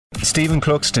Stephen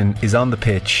Cluxton is on the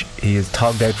pitch. He is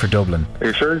togged out for Dublin. Are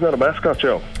you sure he's not a mascot,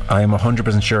 Joe? I am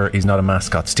 100% sure he's not a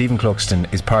mascot. Stephen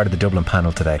Cluxton is part of the Dublin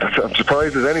panel today. I'm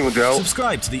surprised as anyone, Joe.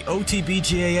 Subscribe to the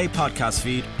OTBGAA podcast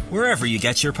feed wherever you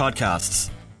get your podcasts.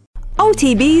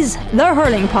 OTB's The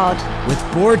Hurling Pod.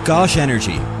 With Bord Gosh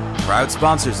Energy, proud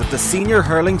sponsors of the Senior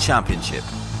Hurling Championship.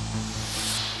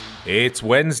 It's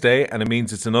Wednesday, and it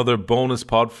means it's another bonus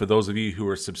pod for those of you who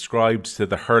are subscribed to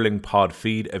the Hurling Pod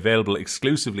feed, available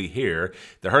exclusively here.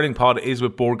 The Hurling Pod is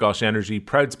with Bord Gosh Energy,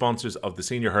 proud sponsors of the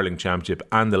Senior Hurling Championship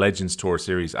and the Legends Tour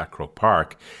series at Croke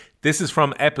Park. This is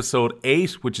from episode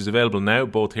 8, which is available now,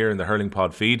 both here in the Hurling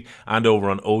Pod feed and over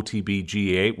on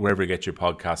OTBGA, wherever you get your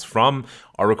podcasts from.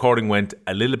 Our recording went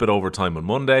a little bit over time on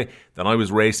Monday. Then I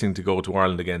was racing to go to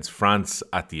Ireland against France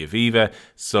at the Aviva,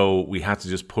 so we had to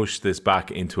just push this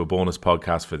back into a bonus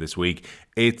podcast for this week.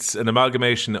 It's an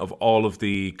amalgamation of all of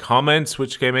the comments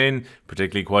which came in,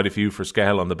 particularly quite a few for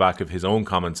Skehill on the back of his own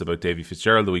comments about Davy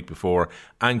Fitzgerald the week before,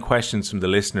 and questions from the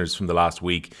listeners from the last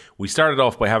week. We started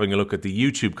off by having a look at the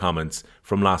YouTube comments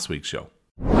from last week's show.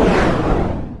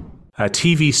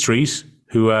 TV Street,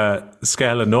 who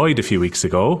Skehill annoyed a few weeks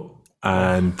ago,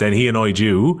 and then he annoyed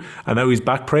you, and now he's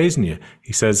back praising you.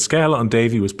 He says, Skehill on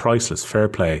Davy was priceless, fair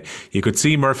play. You could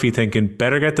see Murphy thinking,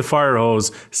 better get the fire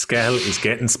hose, Skehill is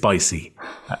getting spicy,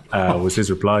 was his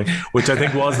reply, which I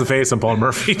think was the face on Paul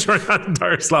Murphy during that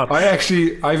entire slot. I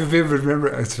have a vivid remember,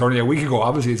 it's only a week ago,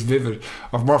 obviously it's vivid,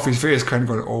 of Murphy's face kind of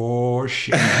going, oh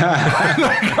shit.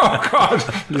 Like, oh God,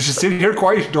 you should sit here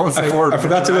quiet, don't say a word. I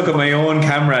forgot to look at my own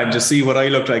camera and just see what I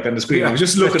looked like on the screen. I was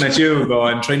just looking at you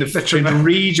going, trying to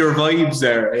read your vibes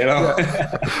there, you know.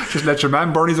 Just let your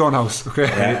man burn his own house, okay?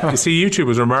 You see, YouTube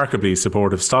was remarkably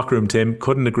supportive. Stockroom Tim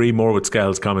couldn't agree more with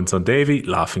Skell's comments on Davy,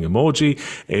 laughing emoji.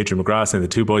 Adrian McGrath saying the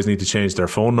two boys need to change their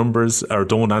phone numbers or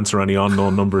don't answer any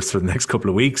unknown numbers for the next couple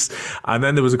of weeks. And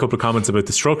then there was a couple of comments about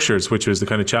the structures, which was the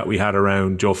kind of chat we had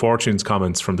around Joe Fortune's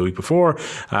comments from the week before.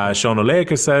 Sean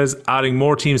O'Leika says, adding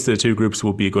more teams to the two groups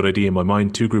would be a good idea in my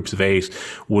mind. 2 groups of 8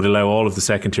 would allow all of the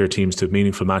second tier teams to have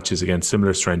meaningful matches against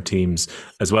similar strength teams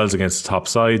as well as against the top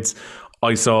sides.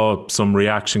 I saw some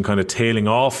reaction kind of tailing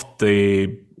off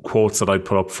the quotes that I'd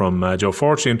put up from Joe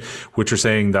Fortune, which are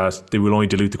saying that they will only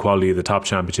dilute the quality of the top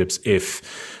championships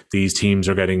if these teams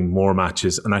are getting more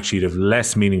matches, and actually you'd have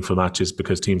less meaningful matches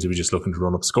because teams would be just looking to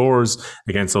run up scores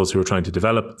against those who are trying to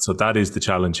develop. So that is the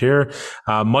challenge here.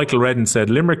 Michael Redden said,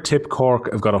 Limerick, Tip, Cork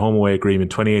have got a home away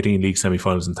agreement, 2018 league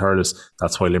semi-finals in Thurles.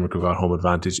 That's why Limerick have got home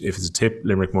advantage. If it's a Tip,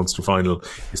 Limerick Munster final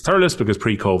is Thurles, because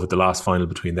pre-COVID the last final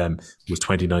between them was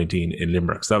 2019 in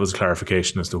Limerick. So that was a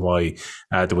clarification as to why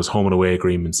there was home and away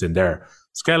agreements in there.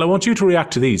 Skell, I want you to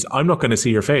react to these. I'm not going to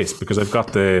see your face because I've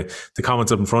got the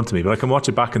comments up in front of me, but I can watch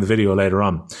it back in the video later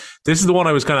on. This is the one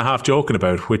I was kind of half joking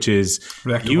about, which is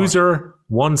user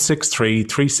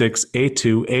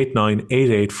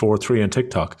 1633682898843 on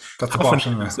TikTok. That's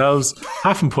botting themselves.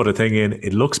 Haven't put a thing in.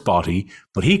 It looks botty,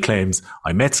 but he claims,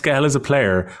 I met Skell as a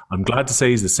player. I'm glad to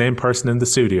say he's the same person in the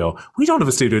studio. We don't have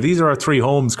a studio. These are our 3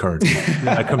 homes currently.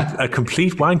 A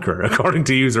complete wanker, according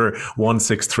to user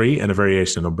 163 and a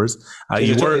variation of numbers.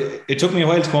 It took me a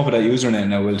while to come up with that username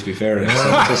now, Will, to be fair.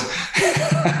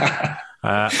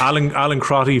 Alan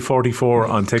Crotty 44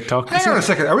 on TikTok. Hang on a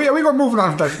second. Are we going moving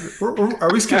on from that?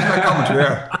 Are we skipping that comment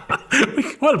here?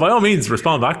 Well, by all means,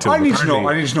 respond back to him. I need to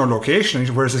know location.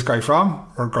 Where's this guy from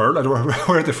or girl? I don't know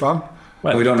where are they from.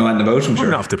 Well, we don't know anything about him. We're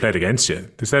not have to play it against you.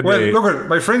 They said look,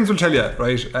 my friends will tell you,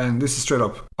 right? And this is straight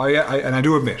up. I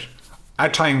do admit,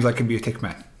 at times I can be a thick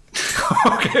man.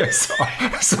 Okay, so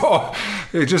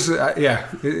it just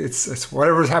it's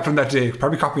whatever has happened that day.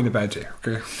 Probably copying a bad day.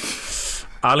 Okay.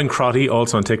 Alan Crotty,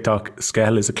 also on TikTok,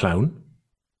 Skell is a clown.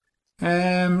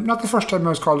 Not the first time I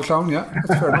was called a clown, yeah.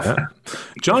 That's fair enough. Yeah.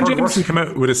 John Jameson came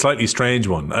out with a slightly strange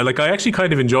one. I actually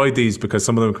kind of enjoyed these because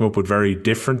some of them come up with very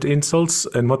different insults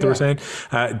in what they were saying.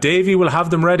 Davy will have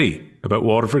them ready about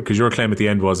Waterford, because your claim at the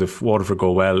end was if Waterford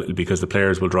go well, it'll be because the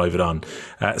players will drive it on.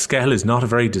 Skell is not a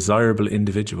very desirable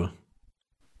individual.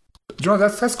 Do you know,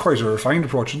 that's quite a refined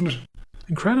approach, isn't it?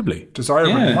 Incredibly.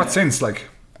 Desirable in what sense? Like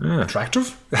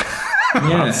attractive?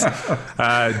 Yes.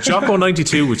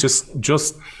 Jocko92 was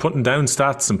just putting down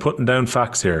stats and putting down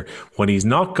facts here. When he's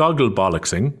not goggle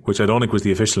bollocksing, which I don't think was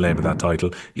the official name of that title,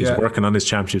 he's working on his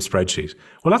championship spreadsheet.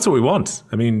 Well, that's what we want.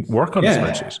 I mean, work on the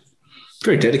spreadsheet.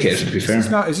 Very dedicated, to be fair.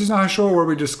 Is this not a show where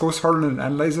we discuss hurling and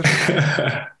analyse it?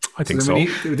 I think so. We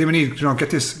need, get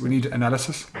this, we need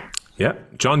analysis. Yeah.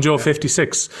 John Joe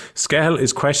 56. Skehill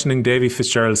is questioning Davy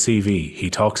Fitzgerald's CV. He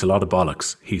talks a lot of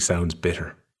bollocks. He sounds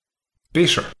bitter.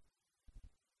 Bitter?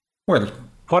 Well,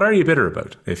 what are you bitter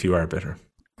about, if you are bitter?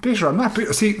 Bitter? I'm not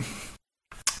bitter. See,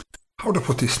 how to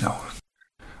put this now?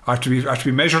 I have to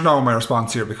be measured now in my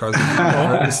response here because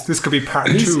this could be part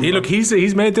two.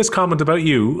 He's made this comment about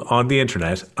you on the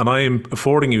internet, and I am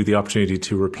affording you the opportunity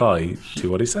to reply to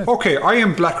what he said. Okay, I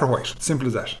am black or white. Simple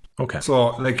as that. Okay. So,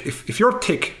 like, if you're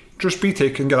thick, just be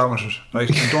thick and get on with it, right?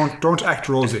 And don't act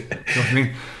rosy. You know what I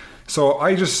mean? So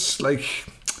I just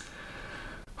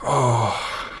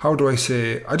how do I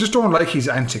say? I just don't like his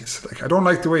antics. Like, I don't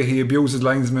like the way he abuses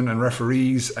linesmen and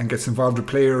referees and gets involved with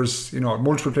players. You know,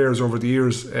 multiple players over the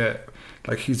years.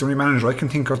 Like, he's the only manager I can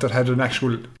think of that had an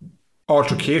actual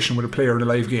altercation with a player in a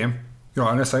live game. You know,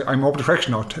 unless I'm open to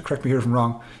correction now. Correct me here if I'm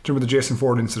wrong. Do you remember the Jason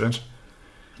Ford incident?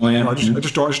 Oh yeah. You know, I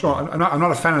just don't. I'm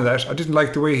not a fan of that. I didn't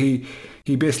like the way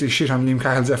he basically shit on Liam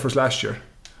Cahill's efforts last year.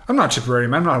 I'm not a Tipperary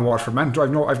man, I'm not a Waterford man.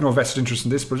 I've no vested interest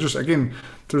in this, but just again,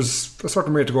 there's a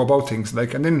certain way to go about things.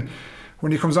 Like, and then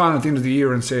when he comes on at the end of the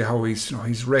year and say how he's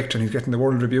wrecked and he's getting the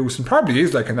world of abuse, and probably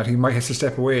is like, and that he might have to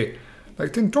step away.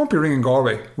 Like, then don't be ringing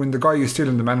Galway when the guy is still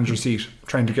in the manager's seat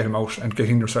trying to get him out and get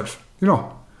in yourself. You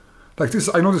know, like this.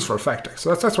 I know this for a fact. Like,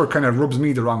 so that's what kind of rubs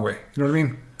me the wrong way. You know what I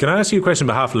mean? Can I ask you a question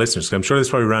on behalf of listeners? Because I'm sure this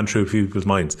probably ran through a few people's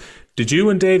minds. Did you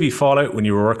and Davy fall out when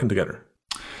you were working together?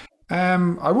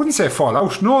 I wouldn't say fall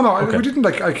out. No, Okay. we didn't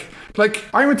like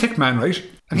I'm a thick man, right?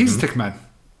 And he's a thick man.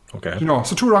 Okay. You know,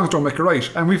 so two wrongs don't make a right.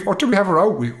 And did we have a row?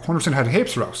 We 100% had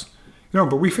heaps of rows. You know,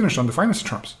 but we finished on the finest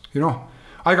terms. You know,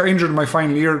 I got injured in my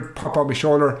final year, popped out my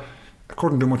shoulder. I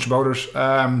couldn't do much about it.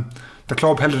 The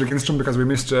club held it against him because I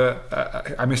missed an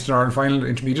Ireland final,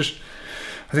 intermediate.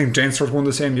 I think Danesford won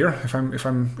the same year. If I'm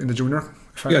in the junior.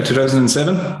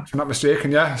 2007. If I'm not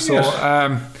mistaken, yeah.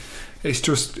 So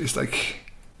it's like.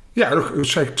 Yeah, look, it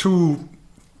was like two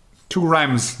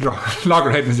rams,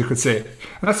 loggerheads, as you could say. And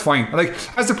that's fine. Like,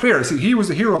 as a player, see, he was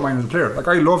a hero of mine as a player. Like,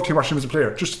 I loved him, watching him as a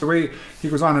player. Just the way he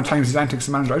goes on at times, his antics as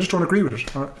a manager, I just don't agree with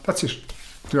it. That's it.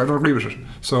 I don't agree with it.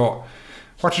 So,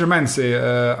 what did your man say?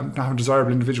 I'm not a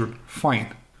desirable individual.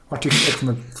 Fine. What do you expect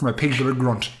from a pig with a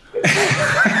grunt?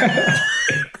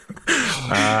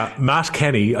 Matt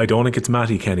Kenny, I don't think it's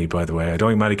Matty Kenny, by the way. I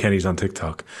don't think Matty Kenny's on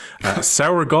TikTok.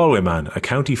 Sour Galway man, a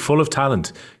county full of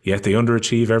talent, yet they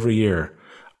underachieve every year.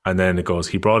 And then it goes,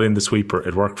 he brought in the sweeper.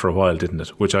 It worked for a while, didn't it?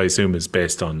 Which I assume is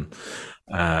based on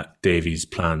Davy's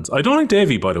plans. I don't think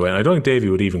Davy, by the way, and I don't think Davy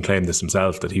would even claim this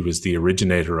himself, that he was the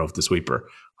originator of the sweeper.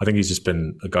 I think he's just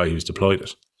been a guy who's deployed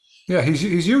it. Yeah,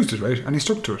 he's used it, right? And he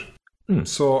stuck to it.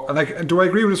 So, like, do I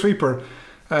agree with the sweeper?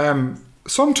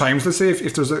 Sometimes, let's say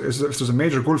if there's a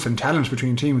major gulf in talent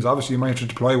between teams, obviously you might have to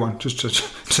deploy one just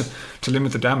to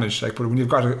limit the damage. Like, but when you've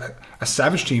got a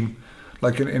savage team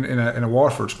like in a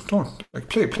Waterford, don't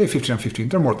play 15 on 15.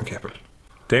 They're more than capable.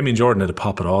 Damien Jordan had a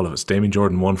pop at all of us. Damien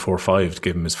Jordan 145 to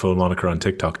give him his full moniker on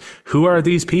TikTok. Who are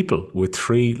these people with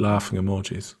 3 laughing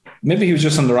emojis? Maybe he was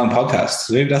just on the wrong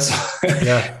podcast. Maybe that's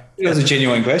that's a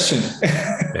genuine question.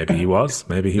 Maybe he was.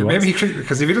 Maybe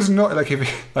because if he doesn't know,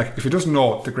 if he doesn't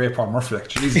know the great Paul Murphy, like,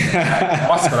 Jesus,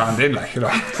 what's going on then? Like, you know.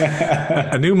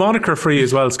 A new moniker for you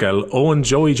as well, Skell. Owen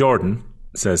Joey Jordan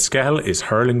says Skell is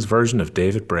hurling's version of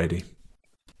David Brady.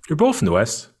 You're both from the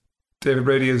West. David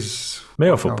Brady is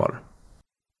Mayo footballer.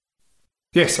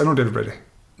 Yes, I know David Brady.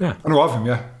 Yeah, I know of him.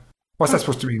 Yeah. What's that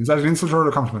supposed to mean? Is that an insult or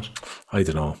a compliment? I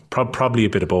don't know. Probably a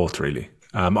bit of both, really.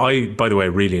 I, by the way,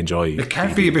 really enjoy. It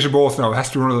can't be a bit of both now. It has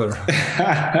to be one or the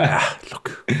other.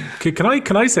 Look,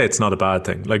 can I say it's not a bad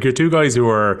thing? Like, you're two guys who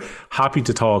are happy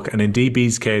to talk, and in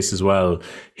DB's case as well,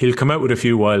 he'll come out with a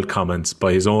few wild comments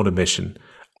by his own admission,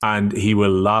 and he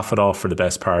will laugh it off for the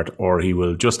best part, or he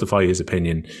will justify his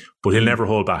opinion, but he'll never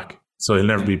hold back. So he'll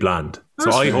never be bland.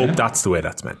 So I hope that's the way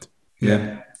that's meant.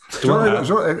 Yeah.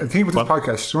 The thing with this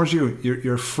podcast, don't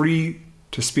you're free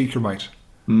to speak your mind.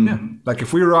 Yeah. Like,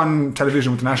 if we were on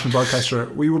television with the national broadcaster,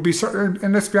 we would be,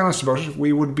 and let's be honest about it,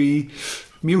 we would be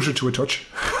muted to a touch.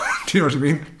 Do you know what I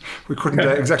mean? We couldn't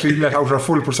exactly let out our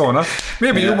full persona.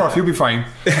 Maybe you, Murph, you'll be fine.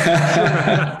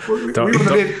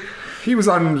 He was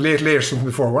on late something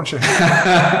before, weren't you?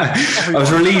 I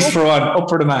was released for one, up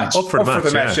for the match. Up for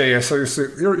the match, yeah. So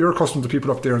you're accustomed to people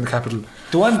up there in the capital.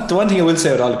 The one thing I will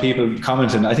say with all the people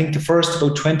commenting, I think the first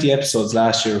about 20 episodes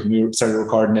last year when we started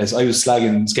recording this, I was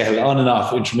slagging Skell on and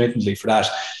off intermittently for that.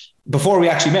 Before we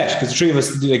actually met, because the three of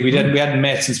us, like, we hadn't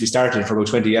met since we started for about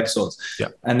 20 episodes. Yeah.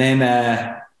 And then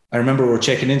I remember we were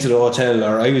checking into the hotel,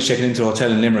 or I was checking into the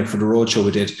hotel in Limerick for the roadshow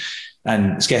we did.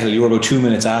 And Skell, you were about 2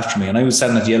 minutes after me, and I was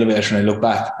standing at the elevator and I looked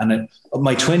back, and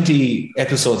my 20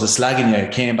 episodes of slagging you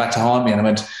came back to haunt me, and I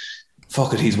went,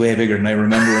 fuck it, he's way bigger than I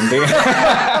remember him being.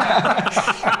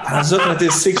 I was looking at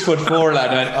this 6'4" lad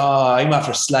and I went, I'm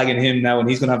after slagging him now and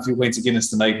he's going to have a few pints of Guinness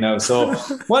tonight now. So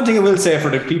one thing I will say for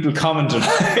the people commenting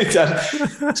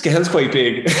that Scale's quite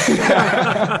big.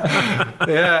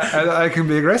 Yeah, I can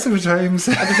be aggressive at times.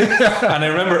 And I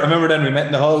remember then we met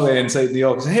in the hallway inside the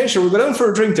Oak. I said, hey, sure, we'll go down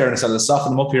for a drink there. And I said, let's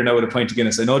soften him up here now with a pint of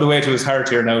Guinness. I know the way to his heart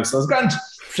here now, so it's grand.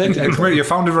 You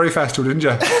found it very fast too, didn't you?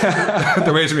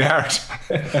 The way to my heart.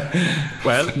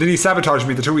 Well, then he sabotaged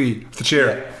me, the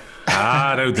chair.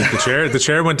 Yeah. No, the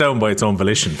chair went down by its own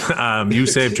volition. You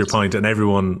saved your point and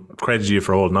everyone credited you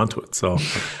for holding on to it. So,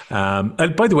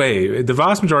 and by the way, the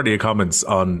vast majority of comments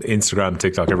on Instagram,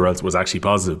 TikTok, everywhere else was actually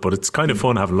positive, but it's kind of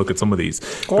fun having a look at some of these.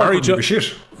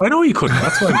 Shit. I know you couldn't.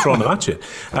 That's why I'm throwing them at you.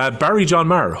 Barry John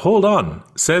Maher, hold on,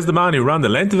 says the man who ran the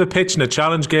length of a pitch in a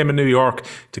challenge game in New York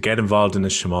to get involved in a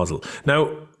schmozzle. Now,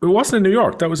 it wasn't in New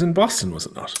York. That was in Boston, was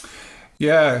it not?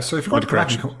 Yeah, so if you're going to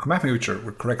come at me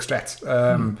with correct stats.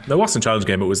 That wasn't a challenge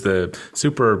game, it was the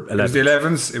Super 11. It was the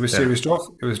 11s, it was serious stuff.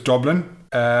 It was Dublin.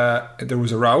 There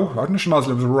was a row. I wasn't sure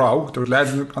there was a row. There were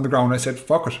lads on the ground. I said,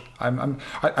 fuck it. I'm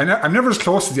never as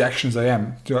close to the action as I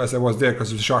am, as I was there, because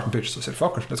it was a shortened pitch. So I said,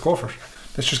 fuck it, let's go for it.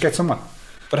 Let's just get someone.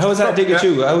 But how was that dig at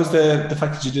you? How was the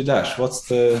fact that you did that? I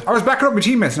was backing up my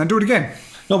teammates and I'd do it again.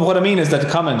 No, but what I mean is that the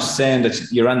comment saying that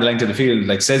you ran the length of the field,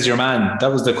 like, says your man, that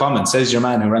was the comment, says your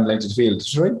man who ran the length of the field.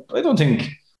 Right? I don't think,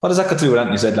 what does that got to do with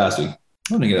Anthony said last week? I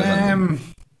don't think it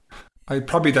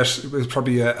has. It was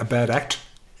probably a bad act.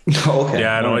 Okay.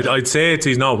 Yeah, no, I'd say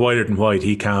he's not whiter than white.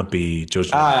 He can't be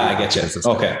judged. I get you.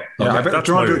 Okay. Yeah,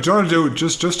 do you want to do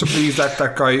just to please that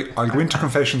guy? I'll go into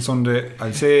confession Sunday.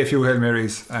 I'll say a few Hail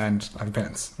Marys and I have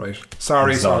penance. Right?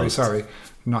 Sorry.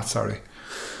 Not sorry.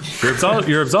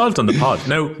 You're absolved on the pod.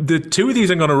 Now, the two of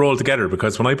these I'm going to roll together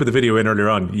because when I put the video in earlier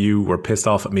on, you were pissed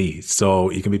off at me.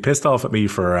 So you can be pissed off at me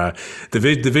for the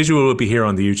visual will be here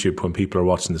on the YouTube when people are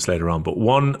watching this later on. But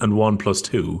 1 and 1 plus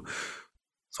 2,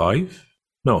 5?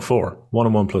 No, 4. 1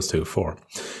 and 1 plus 2, 4.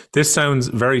 This sounds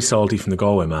very salty from the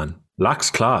Galway man. Lacks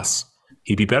class.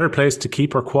 He'd be better placed to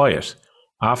keep her quiet.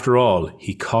 After all,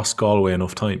 he cost Galway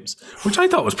enough times, which I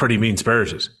thought was pretty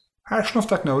mean-spirited. Harsh enough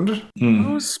that now, isn't it?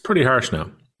 It was pretty harsh now.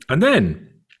 And then,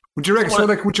 would you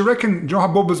reckon? Would you reckon? Do you know how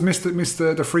Bubbles missed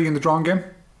the free in the drawn game?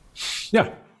 Yeah.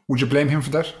 Would you blame him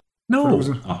for that? No.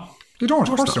 You don't.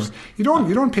 Of course not. You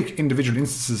don't pick individual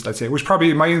instances. Let's say, which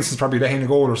probably my instance probably letting a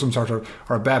goal or some sort of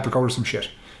or a bad pick out or some shit.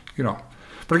 You know.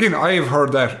 But again, I've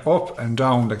heard that up and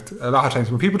down. Like a lot of times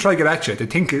when people try to get at you, they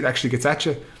think it actually gets at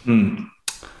you.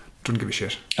 Don't give a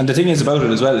shit. And the thing is about it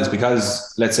as well is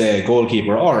because, let's say, a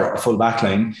goalkeeper or a full back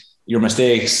line, your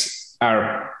mistakes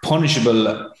are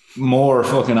punishable more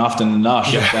fucking often than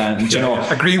not. And, you know,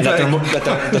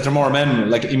 that they're more men.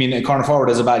 Like, I mean, a corner forward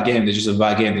is a bad game. They just have a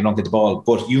bad game. They don't get the ball.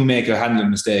 But you make a handling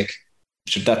mistake.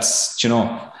 That's, you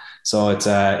know, so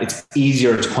it's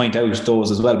easier to point out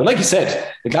those as well. But like you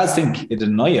said, the guys think it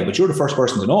annoy you, but you're the first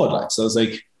person to know it. Like, so it's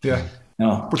like, yeah.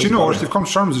 But you know what? You've come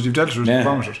to terms with it, you've dealt with it, you've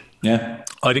found it. Yeah.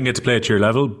 I didn't get to play at your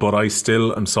level, but I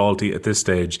still am salty at this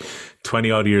stage.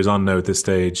 20 odd years on now at this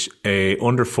stage. A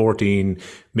under 14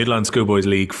 Midland Schoolboys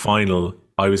League final.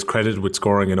 I was credited with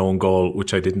scoring an own goal,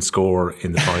 which I didn't score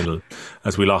in the final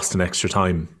as we lost in extra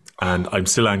time. And I'm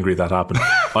still angry that happened.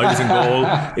 I was in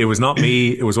goal. It was not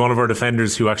me. It was one of our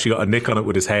defenders who actually got a nick on it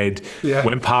with his head. Yeah.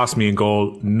 Went past me in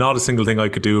goal. Not a single thing I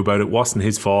could do about it. Wasn't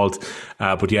his fault.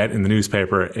 But yet in the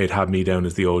newspaper, it had me down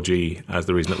as the OG as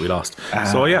the reason that we lost.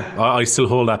 So yeah, I still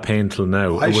hold that pain till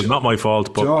now. It was not my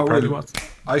fault, but apparently it was.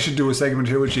 I should do a segment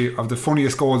here with you of the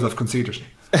funniest goals I've conceded.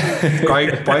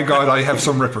 By God, I have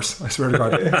some rippers. I swear to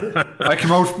God. I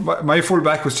came out. My full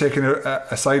back was taking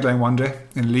a sideline one day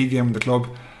in a league game with the club.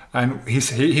 And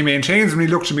he maintains when he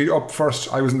looked at me up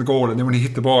first, I was in the goal, and then when he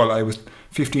hit the ball, I was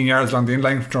 15 yards along the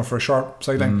in-line for a short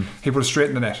sideline. He put it straight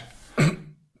in the net.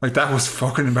 Like, that was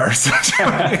fucking embarrassing.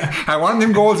 And one of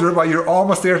them goals where you're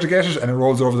almost there to get it, and it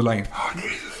rolls over the line. Oh,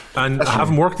 Jesus. And I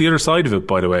haven't worked the other side of it,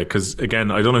 by the way, because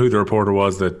again, I don't know who the reporter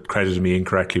was that credited me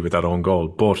incorrectly with that own goal,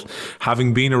 but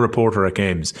having been a reporter at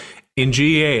games, in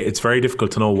GAA, it's very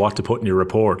difficult to know what to put in your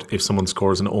report if someone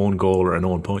scores an own goal or an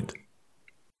own point.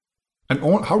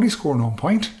 How do you score an own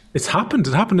point? It happened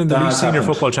in the League Senior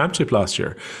Football Championship last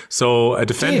year. So a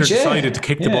defender decided to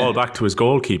kick the ball back to his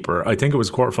goalkeeper. I think it was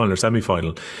a quarter-final or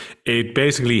semi-final. It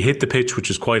basically hit the pitch, which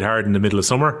was quite hard in the middle of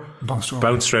summer.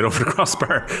 Bounced straight over the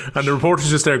crossbar. And the reporter's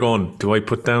just there going, do I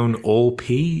put down OP?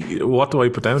 What do I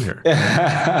put down here?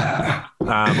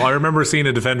 I remember seeing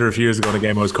a defender a few years ago in a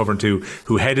game I was covering too,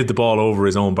 who headed the ball over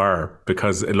his own bar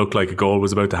because it looked like a goal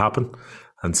was about to happen.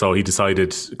 And so he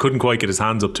decided, couldn't quite get his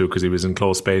hands up to it because he was in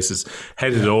close spaces,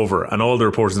 headed over, and all the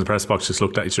reporters in the press box just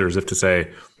looked at each other as if to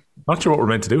say, not sure what we're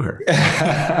meant to do here.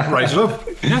 Right it up.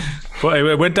 Yeah. But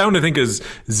it went down, I think, as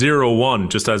 0-1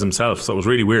 just as himself. So it was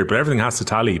really weird. But everything has to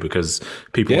tally because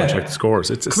people want to check the scores.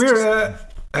 Come here,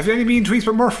 have you any mean tweets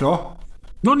with Murph, no?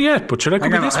 None yet, but should I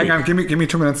come this week? Hang on, give me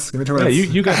 2 minutes. Yeah,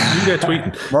 you get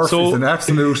tweeting. Murph is an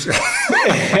absolute.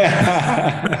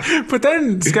 But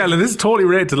then, Skell, and this is totally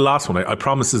related to the last one. I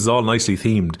promise this is all nicely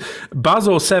themed.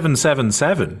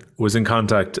 Bazo777 was in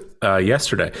contact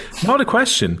yesterday. Not a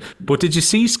question, but did you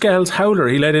see Skell's howler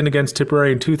he let in against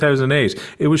Tipperary in 2008?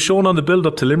 It was shown on the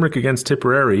build-up to Limerick against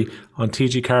Tipperary on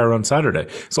TG Carr on Saturday.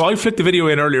 So I flicked the video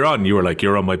in earlier on. You were like,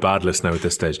 you're on my bad list now at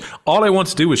this stage. All I want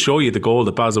to do was show you the goal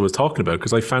that Bazo was talking about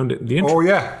because I found it in the intro. Oh,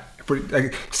 yeah.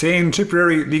 But saying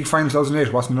Tipperary League Final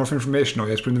 2008 wasn't enough information. No,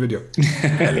 yes, put in the video.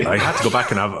 I had to go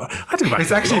back and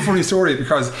It's actually a funny story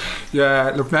because,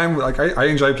 yeah, Lucknan, like I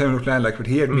enjoy playing with Lucknan, like, but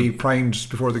he had me primed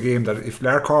before the game that if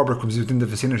Lar Corber comes within the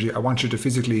vicinity, I want you to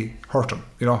physically hurt him,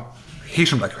 you know,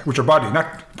 hit him like with your body,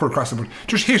 not put across him, but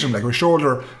just hit him like with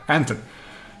shoulder, anything.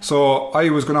 So I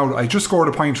was going out. I just scored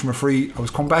a point from a free. I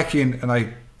was come back in and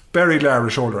I buried Lar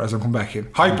with the shoulder as I come back in.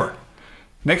 Hyper.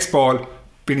 Next ball,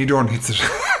 Benny Dunn hits it.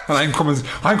 And I'm coming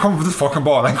for this fucking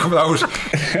ball. I'm coming out.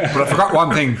 But I forgot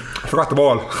one thing. I forgot the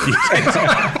ball.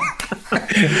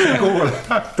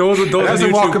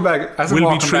 those walking back,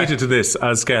 will be treated to this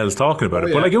as Skell's talking about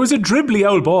it. But like, it was a dribbly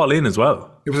old ball in as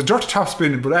well. It was a dirty top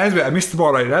spin, but I missed the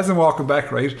ball, right? As I'm walking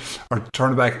back, right, or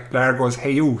turning back, Lar goes,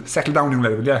 "Hey you, settle down, young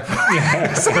lad, will ya?"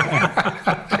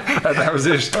 And that was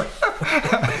it.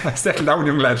 Settle down,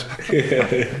 young lad.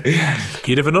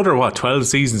 You'd have another 12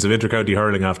 seasons of intercounty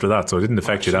hurling after that, so it didn't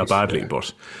affect you that badly.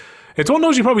 But it's one of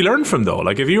those you probably learned from, though.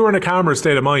 Like, if you were in a calmer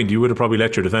state of mind, you would have probably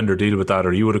let your defender deal with that,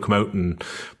 or you would have come out and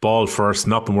balled first,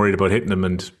 not been worried about hitting him,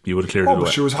 and you would have cleared it away.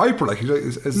 But she was hyper, like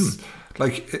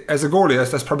as a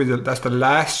goalie, that's probably the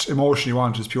last emotion you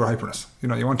want is pure hyperness. You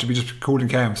know, you want to be just cool and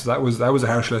calm. So that was a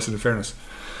harsh lesson of fairness.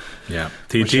 Yeah,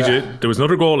 TJ, there was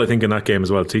another goal I think in that game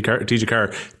as well. TJ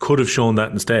Carr could have shown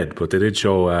that instead, but they did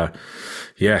show.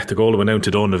 The goal went out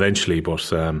to Dunn eventually, but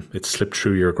it slipped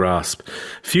through your grasp.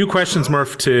 Few questions,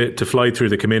 Murph, to fly through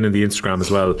that come in the Instagram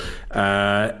as well.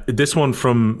 This one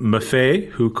from Maffei,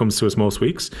 who comes to us most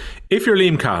weeks. If you're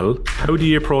Liam Cahill, how do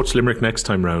you approach Limerick next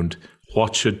time round?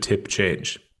 What should Tip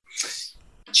change?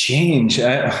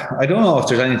 I don't know if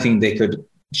there's anything they could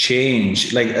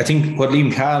change. Like, I think what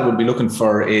Liam Cahill would be looking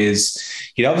for is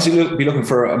he'd obviously be looking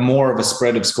for more of a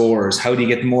spread of scores. How do you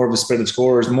get more of a spread of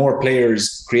scores? More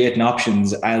players creating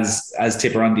options as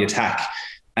Tip are on the attack.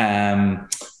 I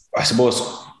suppose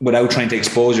without trying to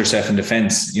expose yourself in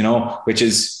defence, you know, which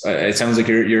is it sounds like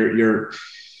you're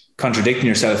contradicting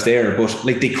yourself there. But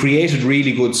like, they created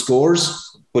really good scores,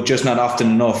 but just not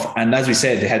often enough. And as we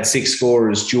said, they had 6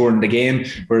 scores during the game,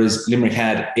 whereas Limerick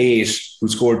had 8 who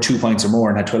scored 2 points or more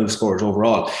and had 12 scores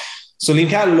overall. So Liam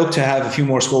Cahill looked to have a few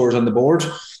more scores on the board.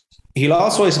 He'll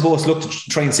also, I suppose, look to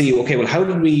try and see, okay, well, how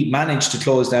did we manage to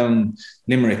close down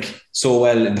Limerick so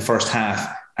well in the first half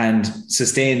and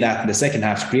sustain that in the second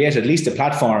half to create at least a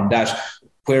platform that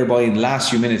whereby in the last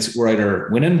few minutes we're either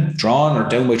winning, drawn, or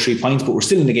down by 3 points, but we're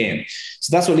still in the game.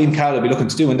 So that's what Liam Cahill will be looking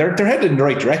to do. And they're headed in the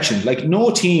right direction. Like,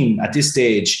 no team at this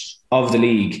stage of the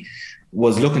league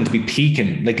was looking to be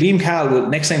peaking. Like, Liam Cahill,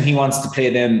 next time he wants to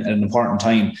play them at an important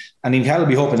time, and Liam Cahill will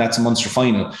be hoping that's a Munster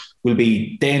final, will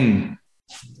be then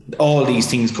all these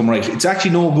things come right. It's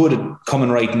actually no good at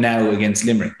coming right now against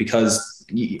Limerick because,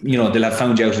 you know, they'll have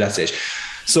found you out at that stage.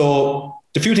 So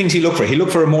the few things he looked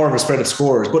for more of a spread of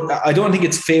scores, but I don't think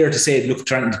it's fair to say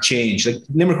trying to change. Like,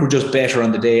 Limerick were just better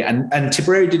on the day, and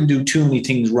Tipperary didn't do too many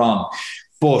things wrong,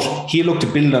 but he looked to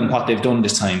build on what they've done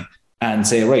this time and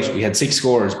say, right, we had 6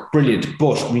 scores, brilliant,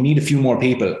 but we need a few more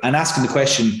people. And asking the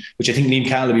question, which I think Liam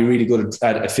Cahill will be really good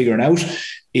at figuring out,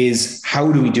 is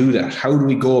how do we do that? How do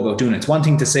we go about doing it? It's one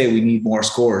thing to say we need more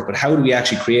scores, but how do we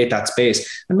actually create that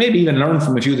space? And maybe even learn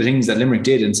from a few of the things that Limerick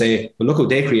did and say, well, look how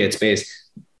they create space.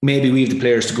 Maybe we have the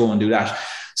players to go and do that.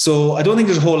 So I don't think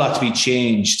there's a whole lot to be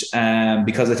changed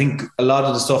because I think a lot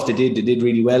of the stuff they did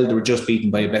really well. They were just beaten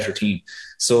by a better team.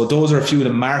 So those are a few of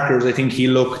the markers I think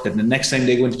he'll look that the next time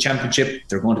they go into championship,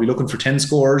 they're going to be looking for 10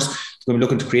 scores. They're going to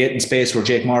be looking to create in space where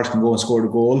Jake Morris can go and score the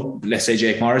goal. Let's say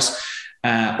Jake Morris.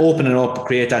 Open it up,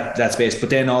 create that space.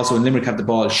 But then also when Limerick have the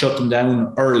ball, shut them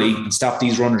down early and stop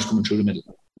these runners coming through the middle.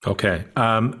 Okay.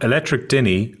 Electric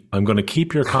Dinny, I'm going to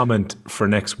keep your comment for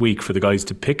next week for the guys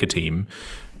to pick a team.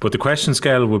 But the question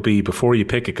scale would be before you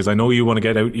pick it, because I know you want to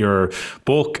get out your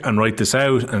book and write this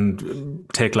out and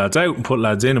take lads out and put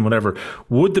lads in and whatever.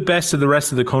 Would the best of the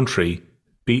rest of the country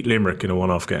beat Limerick in a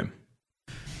one-off game.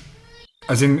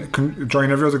 As in,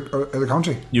 join every other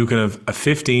county? You can have a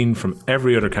 15 from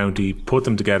every other county, put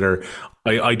them together.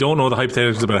 I don't know the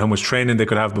hypotheticals about how much training they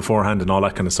could have beforehand and all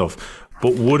that kind of stuff,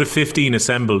 but would a 15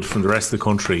 assembled from the rest of the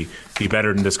country be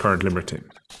better than this current Limerick team?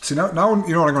 See, now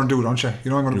you know what I'm going to do, don't you?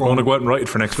 You know I'm going to go out and write it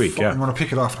for next week, yeah. I'm going to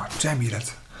pick it off now. Damn you,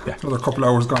 lads. Yeah. Another couple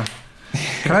hours gone.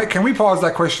 Can we pause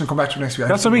that question and come back to next week?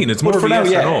 That's what I mean. It's more of a yes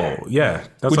or no. Yeah.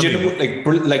 That's would you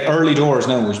like early doors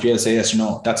now? Would you be able to say yes or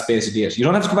no? That's basically it. You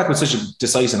don't have to come back with such a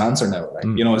decisive answer now, right?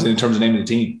 You know, in terms of naming the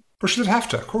team. But should they have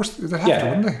to? Of course, they'd have to,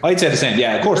 wouldn't they? I'd say the same.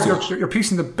 Yeah, of course. You're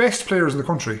piecing the best players in the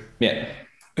country. Yeah.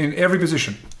 In every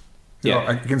position. You know,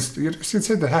 against you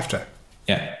said they have to.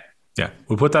 Yeah. Yeah.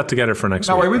 We'll put that together for next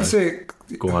week. Now I will say.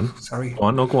 Go on. Sorry. Go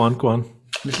on. No, go on.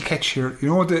 Little catch here. You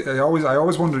know, I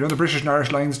always wonder. You know, the British and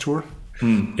Irish Lions tour.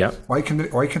 Yeah. Why can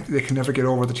they never get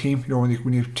over the team? You know,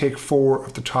 when you take 4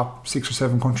 of the top 6 or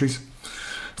 7 countries,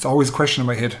 it's always a question in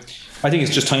my head. I think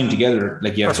it's just time together,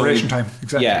 like preparation time.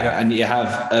 Exactly. Yeah, and you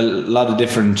have a lot of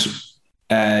different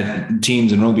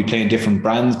teams in rugby playing different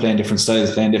brands, playing different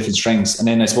styles, playing different strengths, and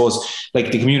then I suppose like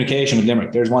the communication with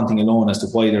Limerick. There's one thing alone as to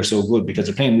why they're so good, because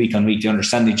they're playing week on week. They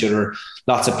understand each other.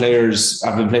 Lots of players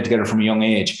have been played together from a young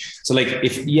age. So like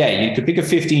you could pick a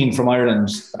 15 from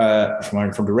Ireland,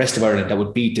 from the rest of Ireland that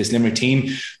would beat this Limerick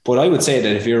team. But I would say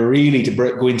that if you're really to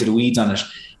go into the weeds on it,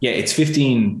 it's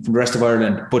 15 from the rest of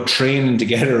Ireland, but training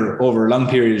together over a long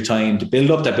period of time to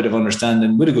build up that bit of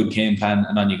understanding with a good game plan,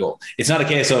 and on you go. It's not a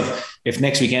case of if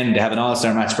next weekend they have an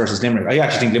all-star match versus Limerick. I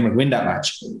actually think Limerick win that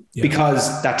match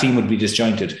because that team would be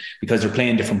disjointed because they're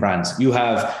playing different brands. You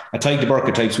have a Tyke de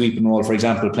Burka type sweeping role, for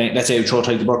example, playing, let's say you throw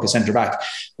Tyke de Burka centre back,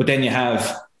 but then you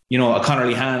have, a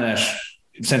Connerly Han at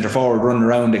centre forward running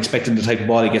around expecting the type of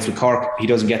ball he gets with Cork. He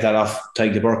doesn't get that off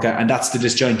Tyke de Burka, and that's the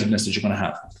disjointedness that you're going to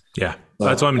have. Yeah.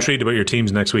 That's why I'm intrigued about your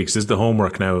teams next week. This is the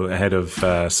homework now ahead of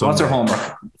Sunday. What's their homework?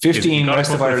 15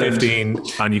 rest of Ireland. 15,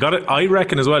 and you got to. I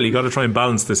reckon as well. You got to try and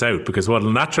balance this out, because what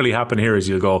will naturally happen here is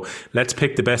you'll go, let's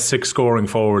pick the best 6 scoring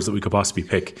forwards that we could possibly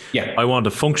pick. Yeah. I want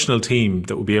a functional team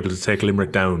that will be able to take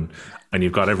Limerick down, and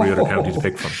you've got every other county to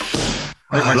pick from.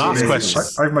 Last question.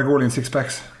 I have my goalie in 6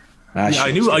 backs.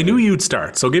 I knew you'd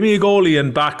start. So give me a goalie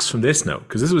and backs from this now,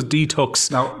 because this was D-Tuck's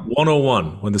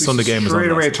 101 when the Sunday game was on.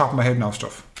 Straight away, top of my head now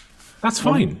stuff. That's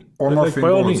fine. Or Murphy by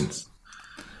all means.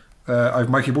 I've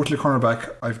Mikey Butley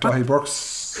cornerback. I've Dahi Burks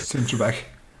centre back,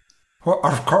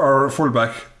 or full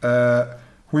back.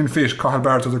 Winfish, Cathal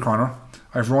Barrett to the corner.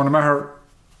 I've Ronan Maher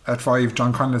at 5,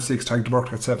 John Conlon at 6, Tyke de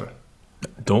Burka at 7.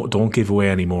 Don't give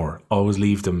away any more. Always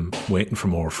leave them waiting for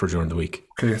more for during the week.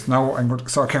 Okay, so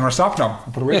now can I stop now?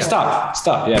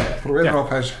 Stop. Yeah. Put away now,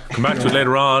 Pej. Come back to it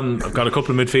later on. I've got a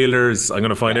couple of midfielders. I'm going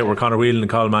to find out where Conor Whelan and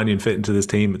Kyle Mannion fit into this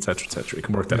team, etc., etc. You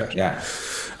can work that out.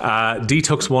 Yeah.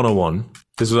 D-Tuck's 101.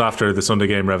 This was after the Sunday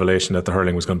game revelation that the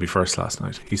hurling was going to be first last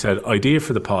night. He said, idea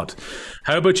for the pod.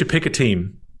 How about you pick a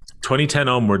team 2010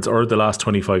 onwards or the last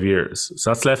 25 years? So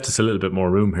that's left us a little bit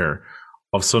more room here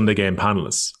of Sunday game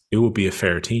panellists. It would be a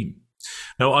fair team.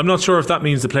 Now, I'm not sure if that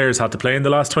means the players had to play in the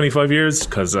last 25 years,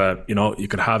 because, you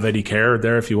could have Eddie Kerr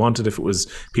there if you wanted, if it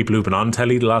was people who've been on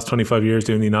telly the last 25 years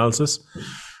doing the analysis.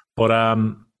 But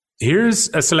here's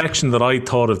a selection that I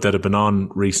thought of that had been on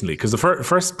recently, because the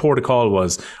first port of call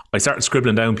was I started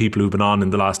scribbling down people who've been on in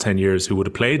the last 10 years who would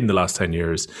have played in the last 10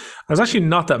 years. There's actually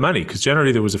not that many, because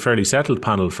generally there was a fairly settled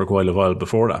panel for quite a while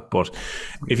before that. But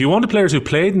if you wanted players who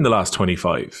played in the last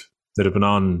 25 that have been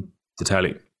on the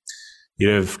telly, you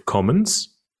have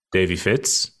Cummins, Davy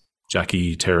Fitz,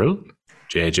 Jackie Tyrrell,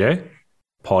 JJ,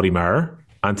 Paddy Maher,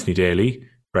 Anthony Daly,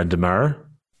 Brendan Maher,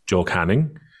 Joe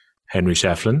Canning, Henry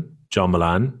Shefflin, John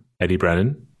Milan, Eddie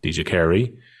Brennan, DJ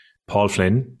Carey, Paul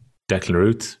Flynn, Declan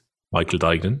Ruth, Michael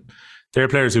Dignan. They're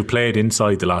players who've played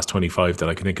inside the last 25 that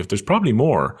I can think of. There's probably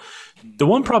more. The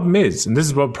one problem is, and this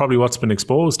is probably what's been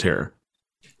exposed here,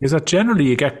 is that generally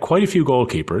you get quite a few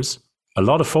goalkeepers, a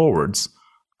lot of forwards,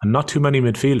 and not too many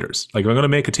midfielders. Like, if I'm going to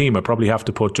make a team, I probably have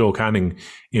to put Joe Canning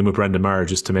in with Brendan Maher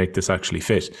just to make this actually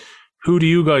fit. Who do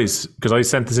you guys, because I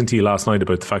sent this into you last night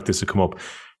about the fact this would come up,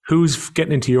 who's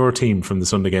getting into your team from the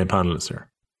Sunday game panellists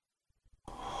here?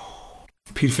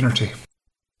 Pete Finnerty.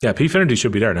 Yeah, Pete Finnerty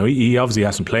should be there. Now, he obviously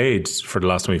hasn't played for the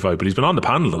last 25, but he's been on the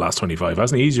panel the last 25,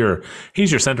 hasn't he? He's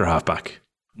your centre half back.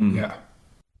 Yeah.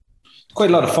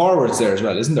 Quite a lot of forwards there as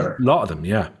well, isn't there? A lot of them,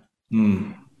 yeah.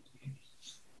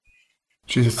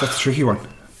 Jesus, that's a tricky one.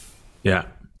 Yeah.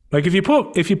 Like, if you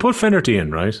put Finnerty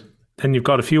in, right, then you've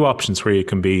got a few options where you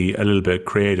can be a little bit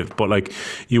creative. But, like,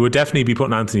 you would definitely be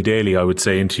putting Anthony Daly, I would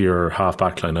say, into your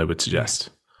half-back line, I would suggest.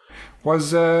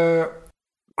 Was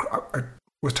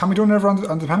Tommy Dunn ever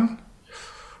on the panel?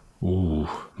 Ooh,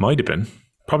 might have been.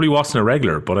 Probably wasn't a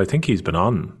regular, but I think he's been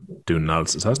on doing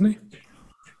analysis, hasn't he?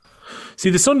 See,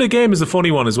 the Sunday game is a funny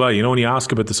one as well. You know, when you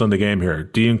ask about the Sunday game here,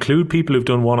 do you include people who've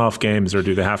done one-off games, or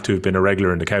do they have to have been a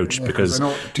regular in the couch? Yeah, because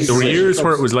there were years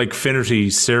where it was like Finnerty,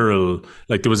 Cyril,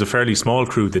 like there was a fairly small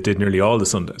crew that did nearly all the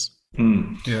Sundays.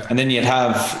 Yeah. And then you'd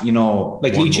have, you know,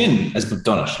 like Lee Chin has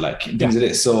done it, like things of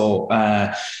this. So,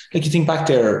 like you think back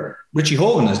there, Richie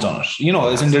Hogan has done it. You know,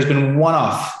 as in there's been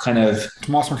one-off kind of.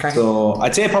 Tomas McCarthy. So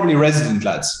I'd say probably resident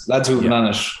lads who've been on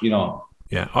it, you know.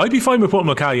 Yeah, I'd be fine with putting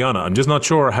McCally on it. I'm just not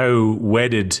sure how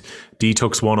wedded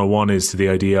D-Tux 101 is to the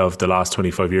idea of the last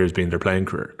 25 years being their playing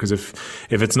career. Because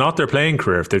if it's not their playing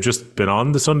career, if they've just been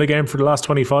on the Sunday game for the last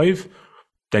 25,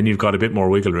 then you've got a bit more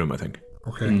wiggle room, I think.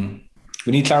 Okay.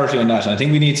 We need clarity on that. And I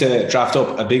think we need to draft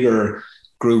up a bigger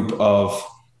group of,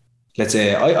 let's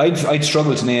say, I'd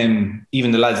struggle to name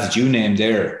even the lads that you named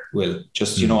there, Will,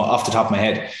 just, you know, off the top of my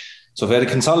head. So if I had a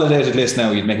consolidated list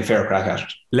now, you'd make a fair crack at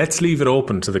it. Let's leave it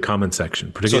open to the comment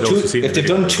section. If they've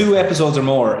done 2 episodes or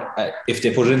more, if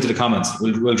they put it into the comments,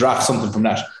 we'll draft something from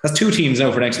that. That's 2 teams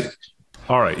now for next week.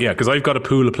 All right, yeah, because I've got a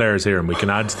pool of players here and we can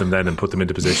add to them then and put them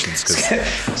into positions.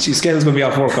 Scale's going to be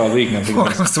off work all week. I'm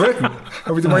sweating.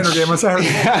 I'll be the minor game on Saturday.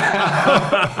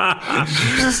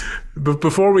 But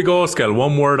before we go, Scale,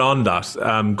 one word on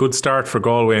that. Good start for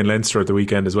Galway and Leinster at the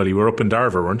weekend as well. You were up in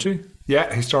Darver, weren't you?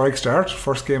 Yeah, historic start.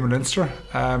 First game in Leinster.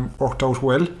 Worked out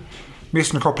well.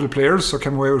 Missing a couple of players, so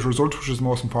came away with a result, which is the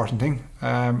most important thing.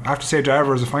 I have to say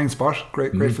Darver is a fine spot.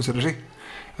 Great facility.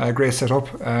 Great setup.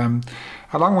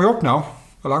 A long way up now.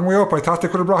 A long way up. I thought they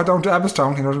could have brought it down to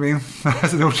Abbottstown, you know what I mean?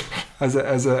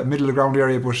 as a middle of the ground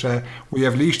area. But we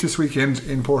have Laois this weekend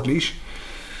in Port Laois.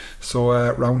 So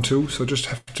round 2. So just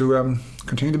have to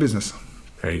continue the business.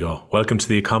 There you go. Welcome to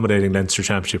the accommodating Leinster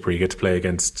Championship, where you get to play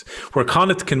against where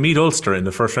Connacht can meet Ulster in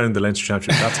the first round of the Leinster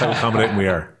Championship. That's how accommodating we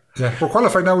are. Yeah, we're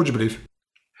qualified now, would you believe?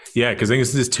 Yeah, because I think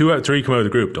there's 2 out of 3 come out of the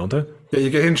group, don't they? Yeah,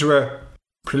 you get into a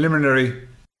preliminary.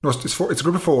 No, it's a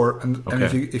group of 4, and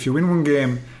if you win one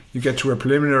game, you get to a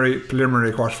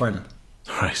preliminary quarter final.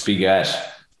 Right. Big ass.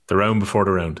 The round before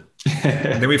the round.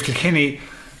 And then we have Kilkenny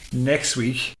next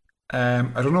week. I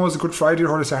don't know, is it Good Friday or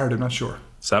Holy Saturday? I'm not sure.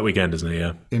 It's that weekend, isn't it?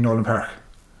 Yeah. In Nolan Park.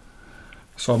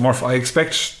 So Murph, I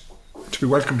expect to be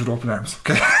welcomed with open arms.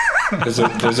 Okay.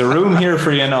 There's a room here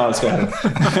for you now, Scott.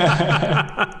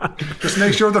 Just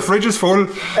make sure the fridge is full.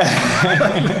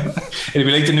 It'll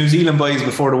be like the New Zealand boys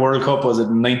before the World Cup, was it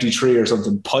in 93 or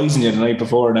something? Poison you the night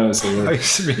before now. So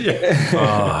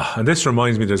and this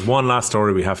reminds me, there's one last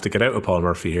story we have to get out of Paul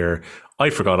Murphy here. I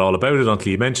forgot all about it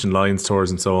until you mentioned Lions tours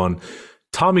and so on.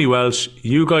 Tommy Walsh,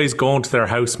 you guys going to their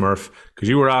house, Murph, because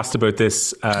you were asked about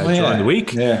this during the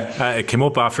week. Yeah. It came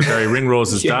up after Gary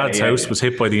Ringrose's dad's house was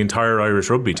hit by the entire Irish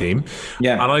rugby team.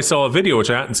 Yeah. And I saw a video, which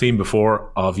I hadn't seen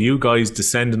before, of you guys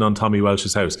descending on Tommy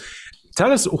Walsh's house.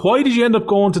 Tell us, why did you end up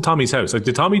going to Tommy's house? Like,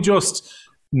 did Tommy just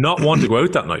not want to go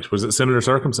out that night? Was it a similar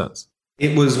circumstance?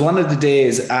 It was one of the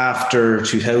days after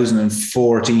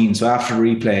 2014, so after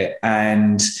replay,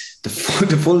 and the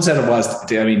full setup was,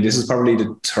 I mean, this is probably the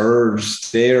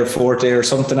 3rd day or 4th day or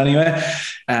something anyway.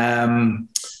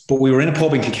 But we were in a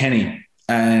pub in Kilkenny,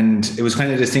 and it was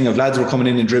kind of this thing of lads were coming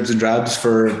in dribs and drabs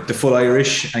for the full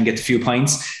Irish and get a few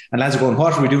pints. And lads were going,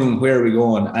 what are we doing? Where are we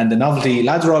going? And the novelty,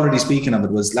 lads were already speaking of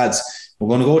it, was, lads, we're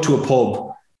going to go to a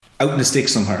pub out in the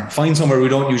sticks somewhere. Find somewhere we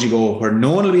don't usually go, where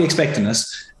no one will be expecting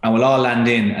us, and we'll all land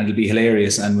in and it'll be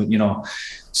hilarious. And, you know,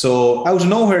 so out of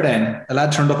nowhere then, a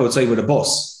lad turned up outside with a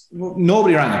bus.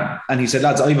 Nobody rang him. And he said,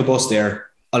 lads, I have a bus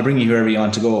there. I'll bring you wherever you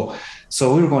want to go.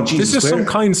 So we were going, Jesus, this is some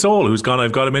kind soul who's gone,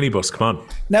 I've got a minibus, come on.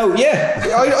 Now,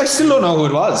 yeah, I still don't know who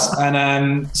it was.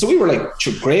 And so we were like,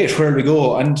 great, where do we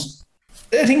go? And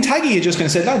I think Taggy had just kind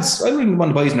of said, lads, I really want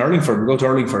to buy us in Urlingford. We'll go to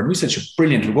Urlingford. And we said,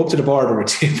 brilliant, we'll go up to the border with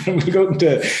tip and we'll go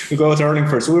to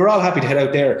Urlingford. So we were all happy to head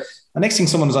out there. And next thing,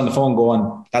 someone was on the phone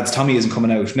going, lads, Tommy isn't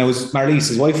coming out. Now, Marliese,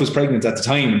 his wife, was pregnant at the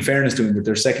time, in fairness to him, with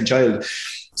their 2nd child.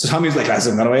 So Tommy was like, lads,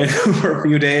 I'm going away for a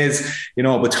few days, you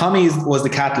know. But Tommy was the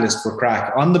catalyst for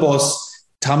crack. On the bus,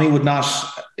 Tommy would not,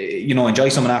 you know, enjoy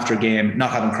someone after a game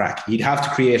not having crack. He'd have to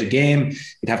create a game.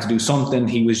 He'd have to do something.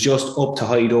 He was just up to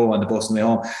high-do on the bus on the way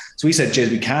home. So we said, Jez,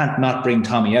 we can't not bring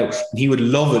Tommy out. And he would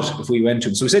love it if we went to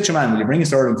him. So we said to your man, will you bring us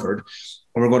to Urlingford?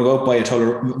 And we're going to go up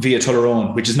via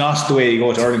Tullerone, which is not the way you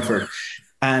go to Urlingford.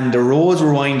 And the roads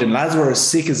were winding. Lads were as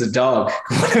sick as a dog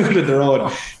going out of the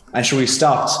road. And so we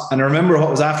stopped. And I remember what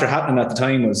was after happening at the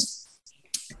time was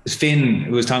Finn,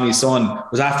 who was Tommy's son,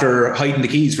 was after hiding the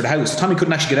keys for the house. Tommy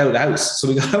couldn't actually get out of the house. So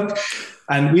we got out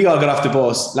And we all got off the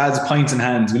bus, lads, pints in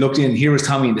hands. We looked in, here was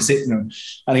Tommy in the sitting room.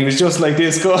 And he was just like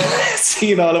this,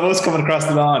 seeing all of us coming across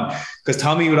the lawn. Because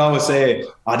Tommy would always say,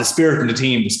 the spirit in the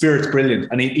team, the spirit's brilliant.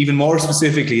 And even more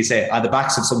specifically, he'd say, the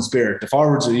backs have some spirit. The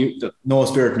forwards are no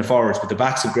spirit in the forwards, but the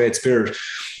backs have great spirit.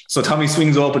 So Tommy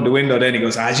swings open the window, then he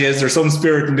goes, yes, there's some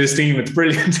spirit in this team. It's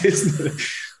brilliant, isn't it?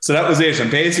 So that was it. And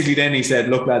basically then he said,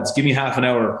 look, lads, give me half an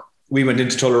hour. We went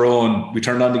into Tullerone. We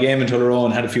turned on the game in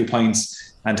Tullerone, had a few pints.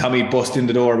 And Tommy bust in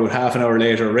the door about half an hour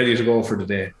later, ready to go for the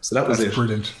day. So that was it.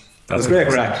 Brilliant. That was great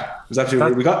crack. It was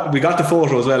absolutely we got the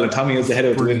photo as well, and Tommy has the head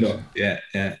out the window. Yeah.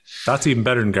 That's even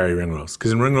better than Gary Ringrose,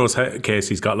 because in Ringrose's case,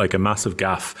 he's got like a massive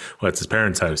gaff. Well, it's his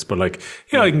parents' house, but like,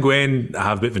 I can go in,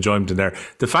 have a bit of enjoyment in there.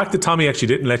 The fact that Tommy actually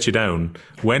didn't let you down,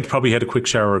 probably had a quick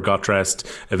shower, got dressed,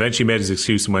 eventually made his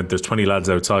excuse and went, "There's 20 lads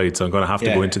outside, so I'm going to have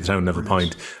to go into the town and have a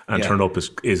pint," and turn up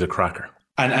is a cracker.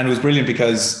 And it was brilliant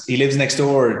because he lives next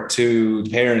door to the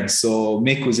parents. So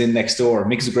Mick was in next door.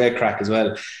 Mick's a great crack as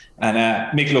well. And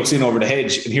Mick looks in over the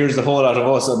hedge and here's the whole lot of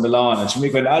us on the lawn. And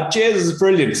Mick went, Jesus, is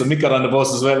brilliant. So Mick got on the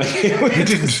bus as well. He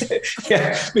didn't.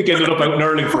 Yeah, Mick ended up out in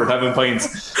Urlingford having pints.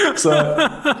 So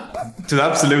it was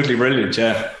absolutely brilliant,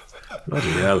 yeah.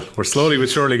 Bloody hell. We're slowly but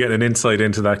surely getting an insight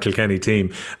into that Kilkenny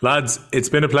team. Lads, it's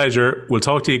been a pleasure. We'll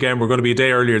talk to you again. We're going to be a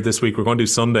day earlier this week. We're going to do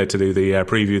Sunday to do the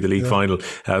preview of the league final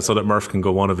so that Murph can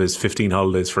go one of his 15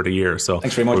 holidays for the year. So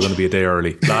thanks very much. We're going to be a day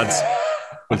early. Lads,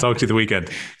 we'll talk to you the weekend.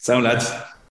 Sound, lads.